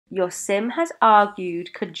Your sim has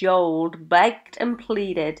argued, cajoled, begged and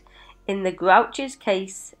pleaded. In the grouch's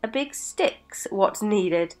case, a big stick's what's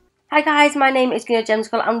needed. Hi guys, my name is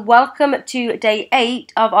Gemzicle and welcome to day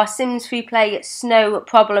 8 of our Sims Freeplay Snow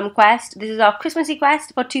Problem quest. This is our Christmassy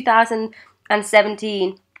quest for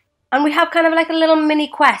 2017. And we have kind of like a little mini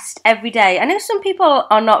quest every day. I know some people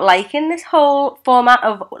are not liking this whole format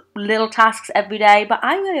of little tasks every day, but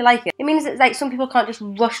I really like it. It means that like some people can't just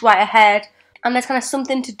rush right ahead, and there's kind of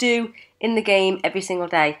something to do in the game every single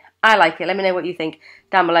day. I like it. Let me know what you think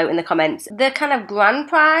down below in the comments. The kind of grand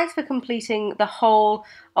prize for completing the whole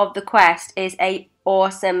of the quest is a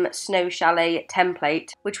awesome Snow Chalet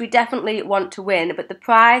template, which we definitely want to win, but the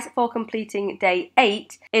prize for completing day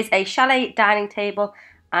 8 is a chalet dining table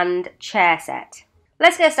and chair set.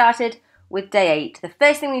 Let's get started with day 8. The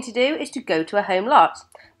first thing we need to do is to go to a home lot.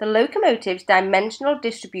 The locomotive's dimensional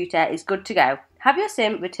distributor is good to go. Have your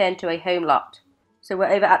sim return to a home lot. So we're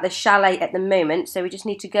over at the chalet at the moment, so we just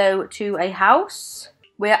need to go to a house.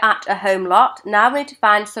 We're at a home lot. Now we need to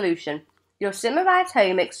find a solution. Your sim arrives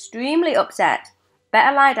home extremely upset.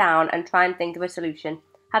 Better lie down and try and think of a solution.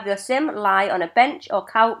 Have your sim lie on a bench or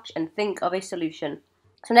couch and think of a solution.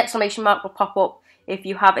 So an exclamation mark will pop up if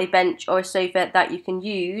you have a bench or a sofa that you can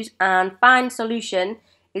use, and find solution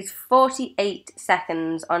is 48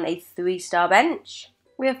 seconds on a 3-star bench.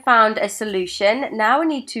 We have found a solution. Now we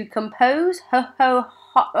need to compose ho-ho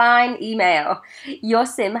hotline email. Your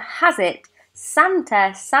sim has it.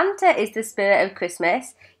 Santa. Santa is the spirit of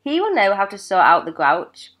Christmas. He will know how to sort out the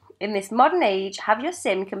grouch. In this modern age, have your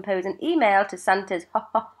sim compose an email to Santa's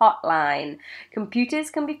ho-ho hotline.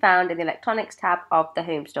 Computers can be found in the electronics tab of the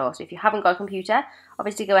home store. So if you haven't got a computer,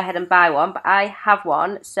 obviously go ahead and buy one, but I have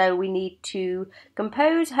one. So we need to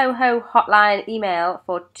compose ho-ho hotline email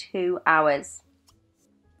for 2 hours.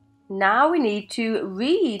 Now we need to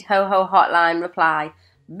read ho-ho hotline reply.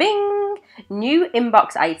 Bing! New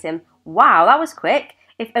inbox item. Wow, that was quick.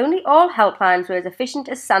 If only all helplines were as efficient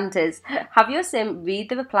as Santa's. Have your sim read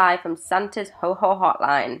the reply from Santa's ho-ho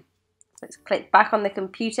hotline. Let's click back on the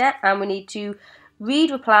computer and we need to read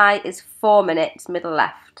reply is 4 minutes, middle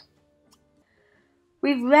left.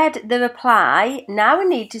 We've read the reply. Now we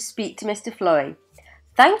need to speak to Mr. Flurry.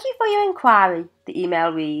 Thank you for your inquiry, the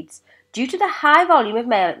email reads. Due to the high volume of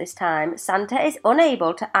mail at this time, Santa is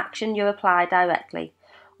unable to action your reply directly.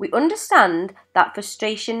 We understand that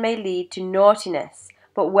frustration may lead to naughtiness,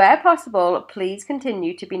 but where possible, please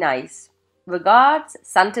continue to be nice. Regards,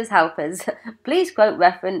 Santa's helpers. Please quote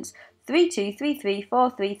reference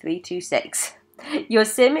 3233433326. Your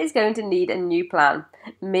sim is going to need a new plan.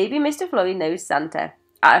 Maybe Mr. Flurry knows Santa.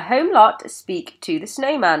 At a home lot, speak to the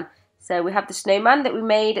snowman. So we have the snowman that we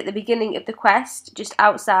made at the beginning of the quest, just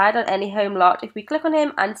outside on any home lot. If we click on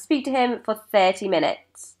him and speak to him for 30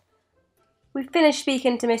 minutes. We've finished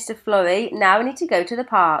speaking to Mr. Flurry. Now we need to go to the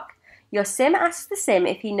park. Your sim asks the sim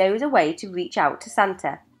if he knows a way to reach out to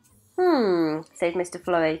Santa. Says Mr.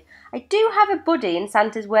 Flurry. I do have a buddy in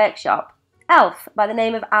Santa's workshop, elf by the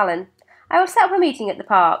name of Alan. I will set up a meeting at the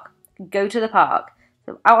park. Go to the park.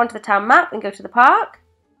 So out onto the town map and go to the park.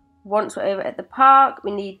 Once we're over at the park,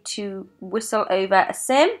 we need to whistle over a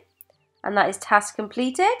sim, and that is task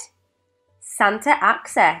completed. Santa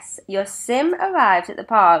access. Your sim arrives at the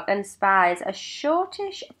park and spies a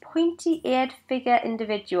shortish, pointy-eared figure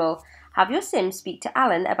individual. Have your sim speak to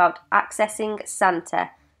Alan about accessing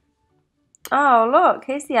Santa. Oh, look,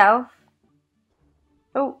 here's the elf.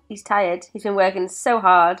 Oh, he's tired. He's been working so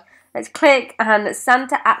hard. Let's click, and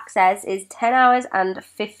Santa access is 10 hours and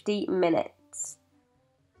 50 minutes.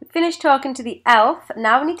 Finished talking to the elf.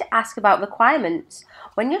 Now we need to ask about requirements.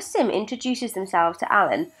 When your sim introduces themselves to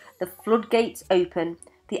Alan, the floodgates open.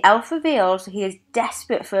 The elf reveals he is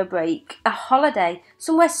desperate for a break, a holiday,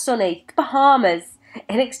 somewhere sunny, Bahamas.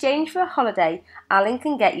 In exchange for a holiday, Alan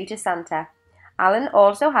can get you to Santa. Alan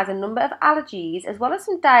also has a number of allergies as well as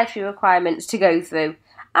some dietary requirements to go through.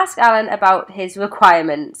 Ask Alan about his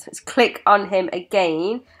requirements. Let's click on him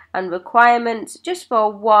again, and requirements just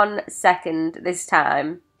for 1 second this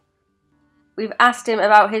time. We've asked him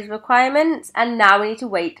about his requirements, and now we need to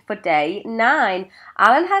wait for day 9.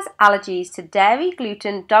 Alan has allergies to dairy,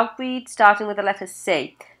 gluten, dog breed, starting with the letter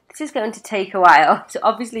C. This is going to take a while, so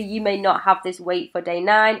obviously you may not have this wait for day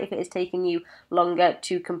 9 if it is taking you longer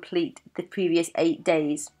to complete the previous 8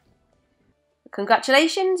 days.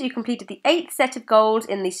 Congratulations, you completed the 8th set of goals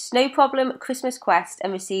in the Snow Problem Christmas quest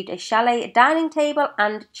and received a chalet dining table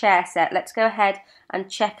and chair set. Let's go ahead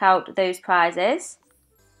and check out those prizes.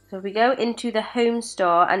 So if we go into the home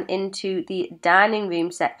store and into the dining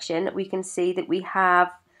room section, we can see that we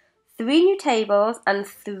have 3 new tables and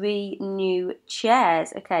 3 new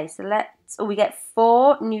chairs. Okay, so we get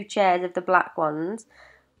 4 new chairs of the black ones.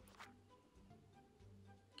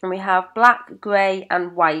 And we have black, grey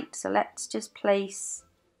and white. So let's just place,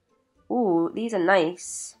 ooh, these are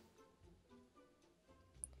nice.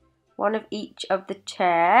 1 of each of the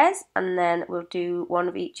chairs, and then we'll do 1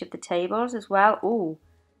 of each of the tables as well. Ooh,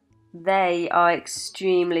 they are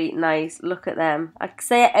extremely nice. Look at them. I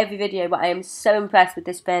say it every video, but I am so impressed with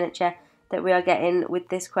this furniture that we are getting with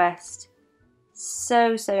this quest.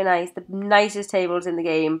 So, so nice. The nicest tables in the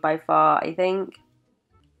game by far, I think.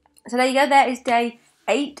 So there you go. There is day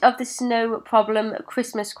 8 of the Snow Problem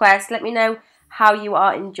Christmas quest. Let me know how you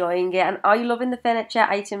are enjoying it, and are you loving the furniture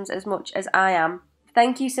items as much as I am.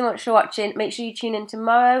 Thank you so much for watching. Make sure you tune in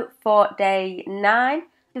tomorrow for day 9.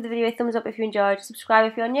 Give the video a thumbs up if you enjoyed. Subscribe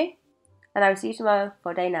if you're new. And I will see you tomorrow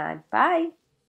for day 9. Bye.